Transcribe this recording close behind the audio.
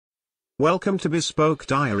Welcome to Bespoke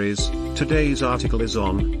Diaries. Today's article is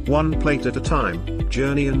on One Plate at a Time,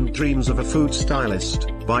 Journey and Dreams of a Food Stylist,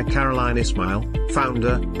 by Caroline Ismail,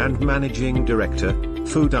 founder and managing director,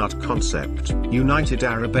 FoodArtConcept, United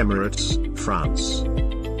Arab Emirates, France.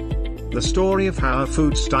 The story of how a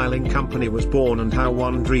food styling company was born and how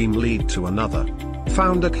one dream led to another.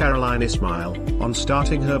 Founder Caroline Ismail, on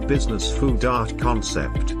starting her business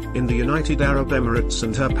FoodArtConcept, in the United Arab Emirates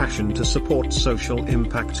and her passion to support social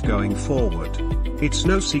impact going forward. It's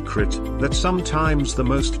no secret that sometimes the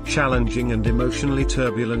most challenging and emotionally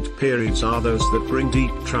turbulent periods are those that bring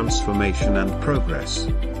deep transformation and progress.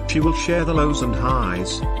 She will share the lows and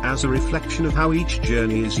highs, as a reflection of how each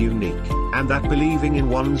journey is unique, and that believing in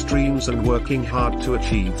one's dreams and working hard to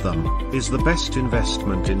achieve them, is the best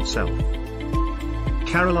investment in self.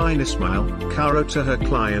 Caroline Ismail, Caro to her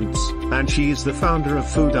clients, and she is the founder of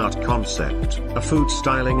FoodArtConcept, a food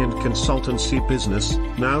styling and consultancy business,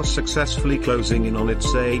 now successfully closing in on its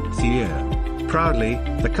 8th year. Proudly,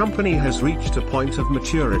 the company has reached a point of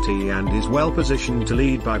maturity and is well positioned to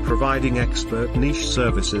lead by providing expert niche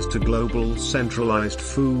services to global centralized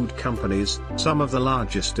food companies, some of the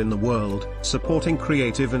largest in the world, supporting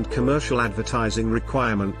creative and commercial advertising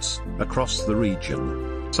requirements across the region.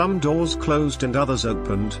 Some doors closed and others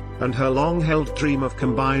opened, and her long-held dream of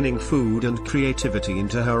combining food and creativity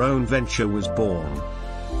into her own venture was born.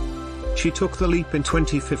 She took the leap in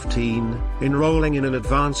 2015, enrolling in an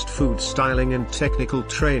advanced food styling and technical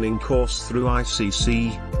training course through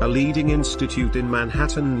ICC, a leading institute in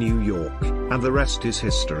Manhattan, New York, and the rest is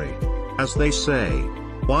history. As they say,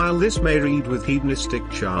 while this may read with hedonistic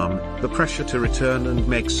charm, the pressure to return and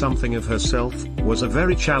make something of herself was a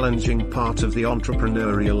very challenging part of the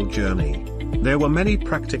entrepreneurial journey. There were many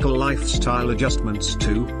practical lifestyle adjustments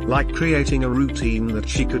too, like creating a routine that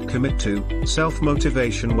she could commit to,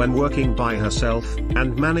 self-motivation when working by herself,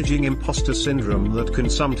 and managing imposter syndrome that can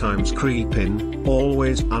sometimes creep in,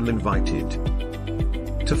 always uninvited.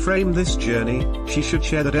 To frame this journey, she should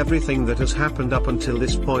share that everything that has happened up until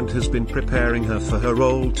this point has been preparing her for her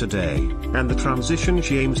role today, and the transition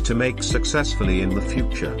she aims to make successfully in the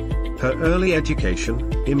future. Her early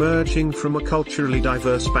education, emerging from a culturally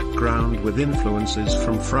diverse background with influences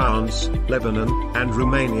from France, Lebanon, and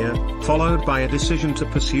Romania, followed by a decision to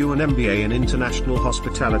pursue an MBA in International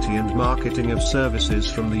Hospitality and Marketing of Services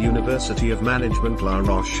from the University of Management La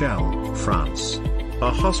Rochelle, France. A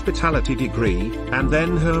hospitality degree, and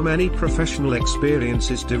then her many professional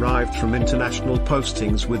experiences derived from international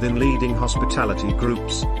postings within leading hospitality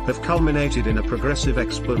groups, have culminated in a progressive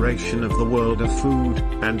exploration of the world of food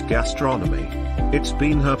and gastronomy. It's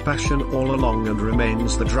been her passion all along and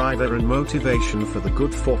remains the driver and motivation for the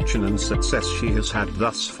good fortune and success she has had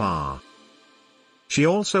thus far. She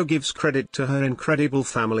also gives credit to her incredible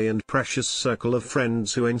family and precious circle of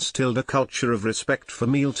friends who instilled a culture of respect for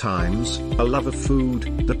mealtimes, a love of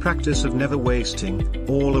food, the practice of never wasting,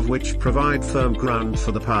 all of which provide firm ground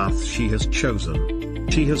for the path she has chosen.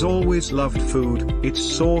 She has always loved food, its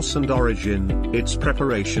source and origin, its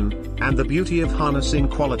preparation, and the beauty of harnessing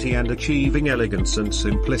quality and achieving elegance and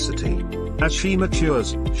simplicity. As she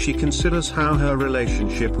matures, she considers how her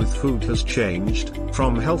relationship with food has changed,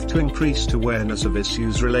 from health to increased awareness of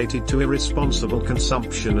issues related to irresponsible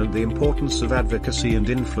consumption and the importance of advocacy and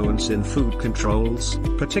influence in food controls,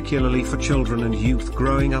 particularly for children and youth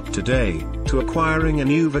growing up today, to acquiring a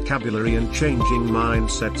new vocabulary and changing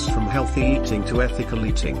mindsets from healthy eating to ethical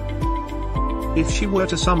eating. If she were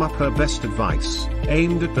to sum up her best advice,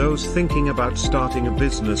 aimed at those thinking about starting a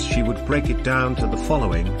business, she would break it down to the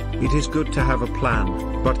following: it is good to have a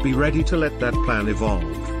plan, but be ready to let that plan evolve.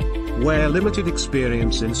 Where limited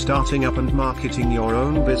experience in starting up and marketing your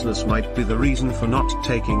own business might be the reason for not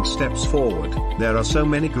taking steps forward, there are so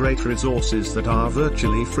many great resources that are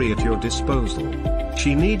virtually free at your disposal.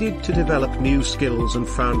 She needed to develop new skills and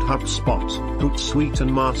found HubSpot, Hootsuite and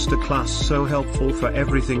Masterclass so helpful for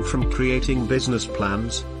everything from creating business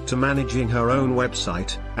plans, to managing her own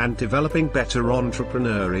website, and developing better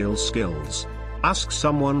entrepreneurial skills. Ask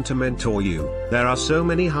someone to mentor you. There are so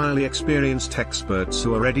many highly experienced experts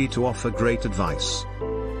who are ready to offer great advice.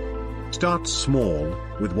 Start small,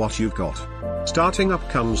 with what you've got. Starting up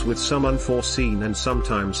comes with some unforeseen and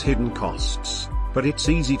sometimes hidden costs, but it's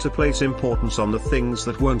easy to place importance on the things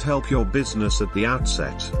that won't help your business at the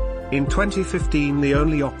outset. In 2015, the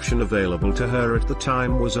only option available to her at the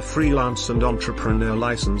time was a freelance and entrepreneur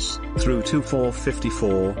license, through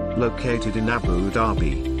 2454, located in Abu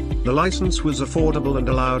Dhabi. The license was affordable and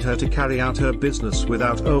allowed her to carry out her business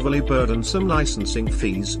without overly burdensome licensing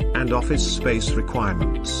fees and office space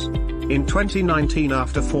requirements. In 2019,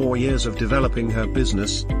 after 4 years of developing her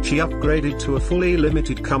business, she upgraded to a fully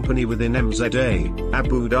limited company within MZA,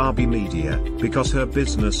 Abu Dhabi Media, because her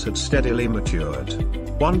business had steadily matured.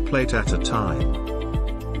 One plate at a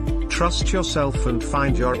time. Trust yourself and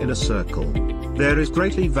find your inner circle. There is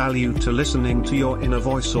greatly value to listening to your inner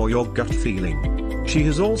voice or your gut feeling. She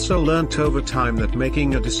has also learnt over time that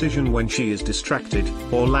making a decision when she is distracted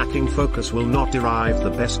or lacking focus will not derive the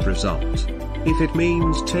best result. If it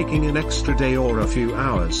means taking an extra day or a few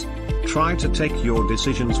hours, try to take your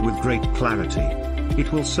decisions with great clarity.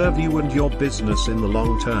 It will serve you and your business in the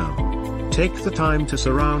long term. Take the time to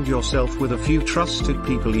surround yourself with a few trusted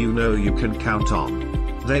people you know you can count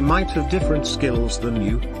on. They might have different skills than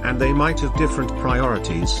you, and they might have different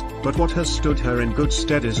priorities, but what has stood her in good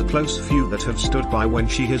stead is a close few that have stood by when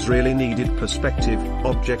she has really needed perspective,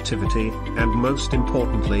 objectivity, and most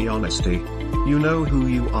importantly honesty. You know who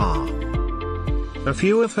you are. A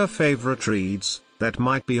few of her favorite reads that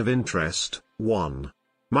might be of interest. 1.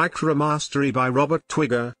 Micromastery by Robert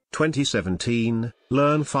Twigger, 2017,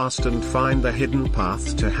 Learn Fast and Find the Hidden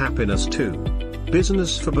Path to Happiness. 2.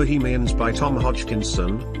 Business for Bohemians by Tom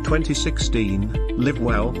Hodgkinson, 2016, Live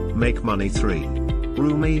Well, Make Money. 3.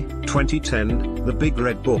 Rumi, 2010, The Big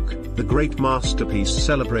Red Book, the great masterpiece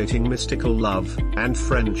celebrating mystical love and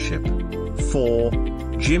friendship. 4.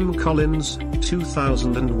 Jim Collins,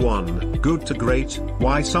 2001, Good to Great,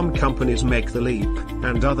 Why Some Companies Make the Leap,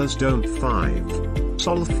 and Others Don't. 5.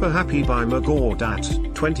 Solve for Happy by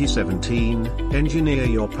McGordat, 2017, Engineer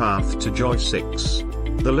Your Path to Joy. 6.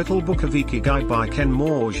 The Little Book of Ikigai by Ken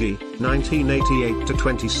Morji, 1988 to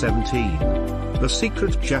 2017. The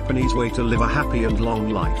Secret Japanese Way to Live a Happy and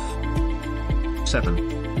Long Life.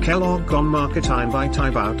 7. Kellogg on Marketing by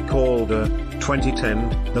Thibaut Calder,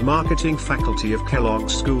 2010, The Marketing Faculty of Kellogg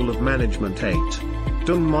School of Management. 8.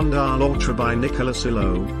 D'un Monde à l'Autre by Nicolas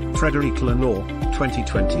Hulot, Frédéric Lenoir,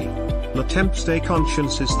 2020. Le Temps des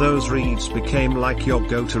Consciences. Those reads became like your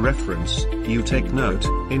go-to reference. You take note,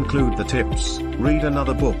 include the tips, read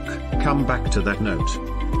another book, come back to that note.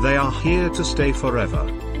 They are here to stay forever.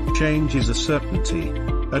 Change is a certainty.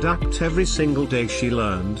 Adapt every single day. She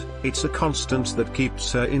learned, it's a constant that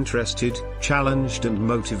keeps her interested, challenged and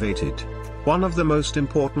motivated. One of the most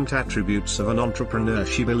important attributes of an entrepreneur,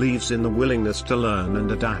 she believes in the willingness to learn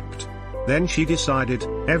and adapt. Then she decided,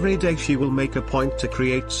 every day she will make a point to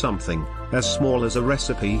create something, as small as a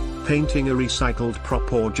recipe, painting a recycled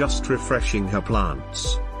prop or just refreshing her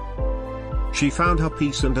plants. She found her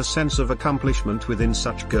peace and a sense of accomplishment within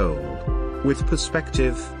such goal. With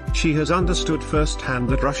perspective, she has understood firsthand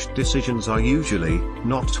that rushed decisions are usually,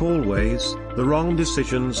 not always, the wrong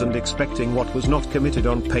decisions, and expecting what was not committed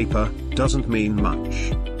on paper doesn't mean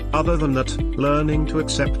much. Other than that, learning to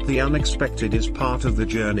accept the unexpected is part of the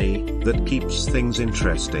journey that keeps things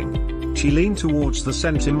interesting. She leaned towards the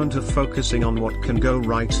sentiment of focusing on what can go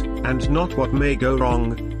right, and not what may go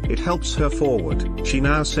wrong. It helps her forward. She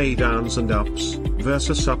now says downs and ups,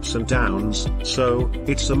 versus ups and downs, so,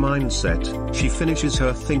 it's a mindset. She finishes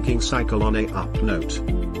her thinking cycle on a up note.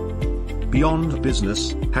 Beyond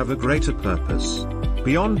business, have a greater purpose.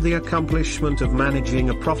 Beyond the accomplishment of managing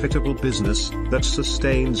a profitable business that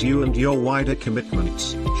sustains you and your wider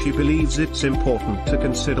commitments, she believes it's important to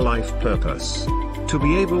consider life purpose. To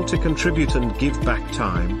be able to contribute and give back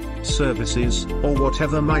time, services, or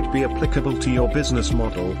whatever might be applicable to your business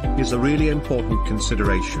model, is a really important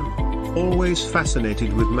consideration. Always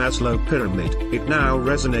fascinated with Maslow pyramid, it now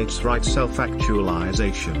resonates, right?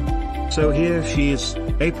 Self-actualization. So here she is,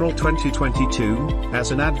 April 2022,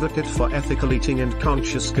 as an advocate for ethical eating and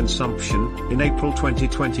conscious consumption. In April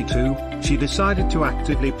 2022, she decided to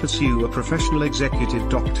actively pursue a professional executive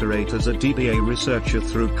doctorate as a DBA researcher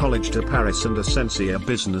through College de Paris-Ascencia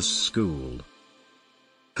Business School.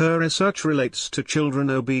 Her research relates to children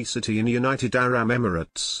obesity in United Arab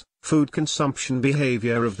Emirates, food consumption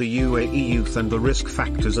behavior of the UAE youth and the risk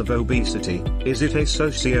factors of obesity. Is it a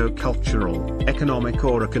socio-cultural, economic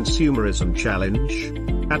or a consumerism challenge?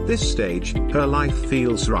 At this stage, her life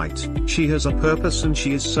feels right. She has a purpose and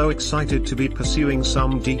she is so excited to be pursuing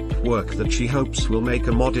some deep work that she hopes will make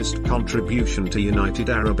a modest contribution to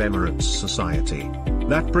United Arab Emirates society.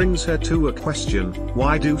 That brings her to a question: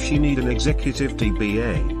 why do she need an executive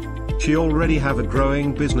DBA? She already have a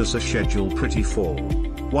growing business, a schedule pretty full.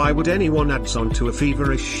 Why would anyone add on to a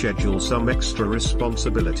feverish schedule some extra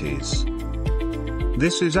responsibilities?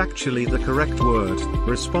 This is actually the correct word,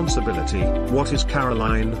 responsibility. What is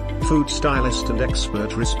Caroline, food stylist and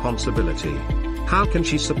expert, responsibility? How can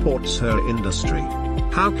she supports her industry?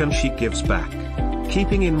 How can she gives back?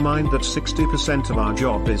 Keeping in mind that 60% of our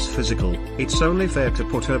job is physical, it's only fair to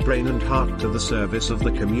put her brain and heart to the service of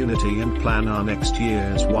the community and plan our next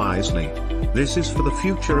years wisely. This is for the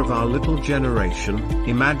future of our little generation.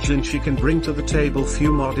 Imagine she can bring to the table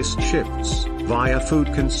few modest shifts, via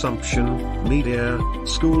food consumption, media,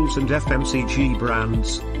 schools and FMCG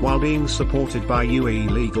brands, while being supported by UAE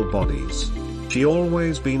legal bodies. She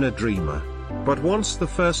always been a dreamer. But once the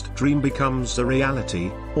first dream becomes a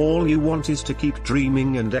reality, all you want is to keep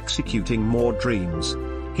dreaming and executing more dreams.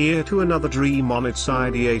 Here to another dream on its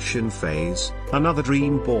ideation phase, another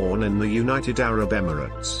dream born in the United Arab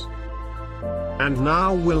Emirates. And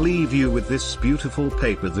now we'll leave you with this beautiful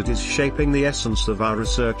paper that is shaping the essence of our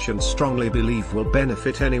research and strongly believe will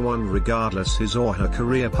benefit anyone regardless his or her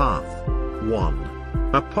career path. 1.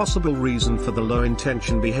 A possible reason for the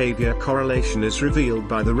low-intention behavior correlation is revealed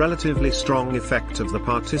by the relatively strong effect of the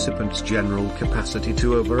participant's general capacity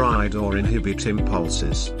to override or inhibit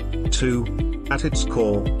impulses. 2. At its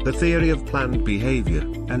core, the theory of planned behavior,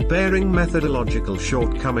 and bearing methodological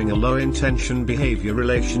shortcoming, a low-intention behavior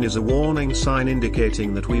relation is a warning sign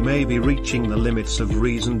indicating that we may be reaching the limits of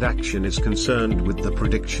reasoned action is concerned with the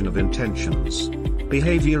prediction of intentions.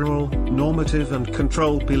 Behavioral, normative and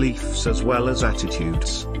control beliefs as well as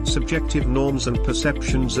attitudes, subjective norms and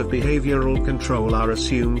perceptions of behavioral control are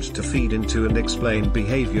assumed to feed into and explain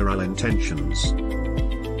behavioral intentions.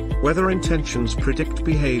 Whether intentions predict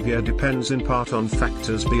behavior depends in part on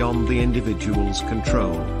factors beyond the individual's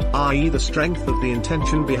control, i.e. the strength of the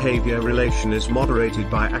intention-behavior relation is moderated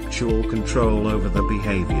by actual control over the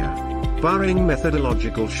behavior. Barring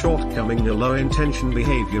methodological shortcoming, a low-intention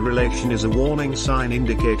behavior relation is a warning sign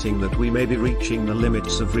indicating that we may be reaching the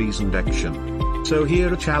limits of reasoned action. So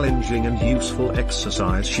here a challenging and useful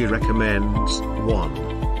exercise she recommends.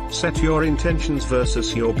 1. Set your intentions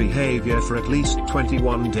versus your behavior for at least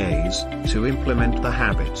 21 days, to implement the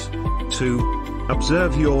habit. 2.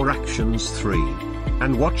 Observe your actions. 3.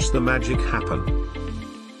 And watch the magic happen.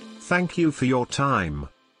 Thank you for your time.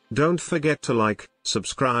 Don't forget to like,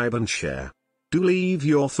 subscribe and share. Do leave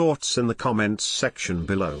your thoughts in the comments section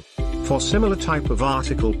below. For similar type of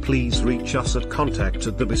article please reach us at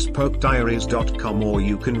contact@thebespokediaries.com, or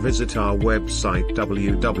you can visit our website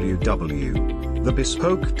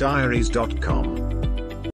www.thebespokediaries.com.